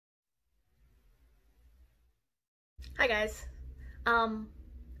Hi guys.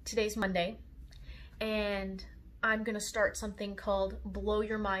 Today's Monday and I'm gonna start something called Blow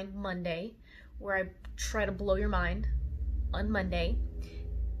Your Mind Monday, where I try to blow your mind on Monday.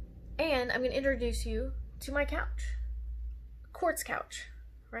 And I'm gonna introduce you to my couch. Quartz couch,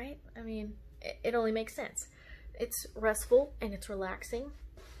 right? I mean, it only makes sense. It's restful and it's relaxing.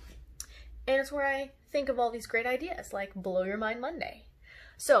 And it's where I think of all these great ideas like Blow Your Mind Monday.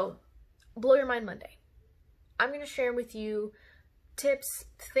 So, Blow Your Mind Monday. I'm going to share with you tips,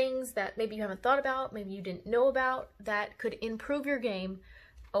 things that maybe you haven't thought about, maybe you didn't know about, that could improve your game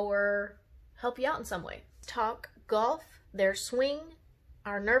or help you out in some way. Talk golf, their swing,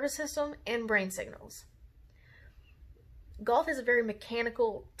 our nervous system, and brain signals. Golf is a very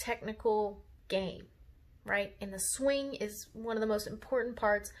mechanical, technical game, right? And the swing is one of the most important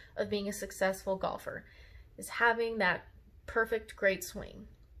parts of being a successful golfer, is having that perfect, great swing.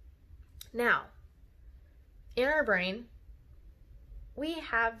 Now, in our brain, we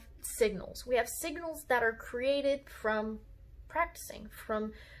have signals. We have signals that are created from practicing,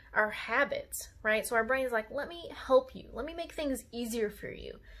 from our habits, right? So our brain is like, let me help you. Let me make things easier for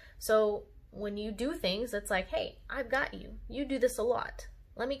you. So when you do things, it's like, hey, I've got you. You do this a lot.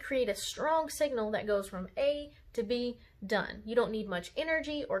 Let me create a strong signal that goes from A to B, done. You don't need much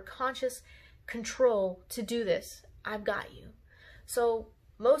energy or conscious control to do this. I've got you. So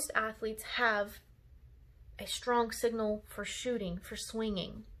most athletes have a strong signal for shooting, for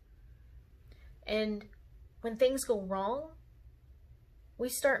swinging. And when things go wrong, we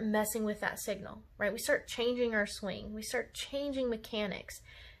start messing with that signal, right? We start changing our swing. We start changing mechanics.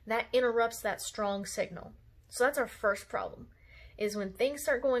 That interrupts that strong signal. So that's our first problem, is when things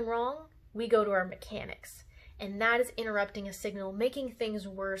start going wrong, we go to our mechanics. And that is interrupting a signal, making things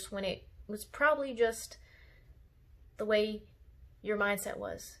worse when it was probably just the way your mindset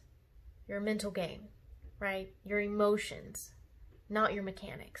was, your mental game, right? Your emotions, not your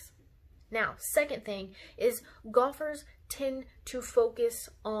mechanics. Now, second thing is golfers tend to focus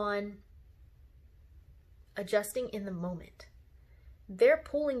on adjusting in the moment. They're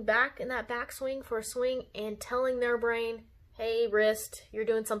pulling back in that backswing for a swing and telling their brain, hey, wrist, you're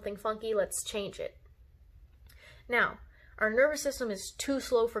doing something funky, let's change it. Now, our nervous system is too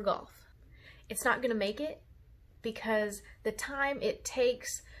slow for golf. It's not gonna make it because the time it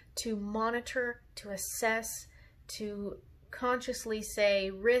takes to monitor, to assess, to consciously say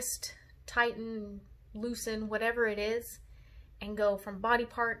wrist, tighten, loosen, whatever it is, and go from body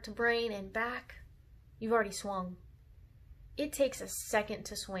part to brain and back, you've already swung. It takes a second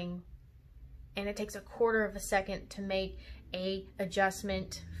to swing, and it takes a quarter of a second to make a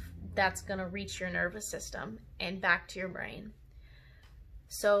adjustment that's gonna reach your nervous system and back to your brain.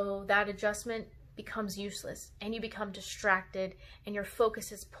 So that adjustment becomes useless and you become distracted and your focus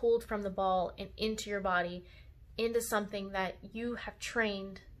is pulled from the ball and into your body, into something that you have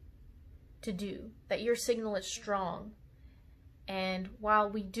trained to do, that your signal is strong. And while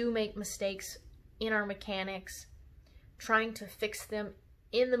we do make mistakes in our mechanics, trying to fix them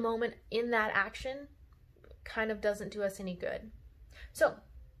in the moment, in that action, kind of doesn't do us any good. So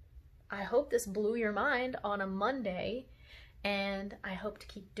I hope this blew your mind on a Monday, and I hope to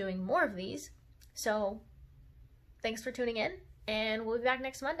keep doing more of these. So thanks for tuning in, and we'll be back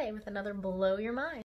next Monday with another Blow Your Mind.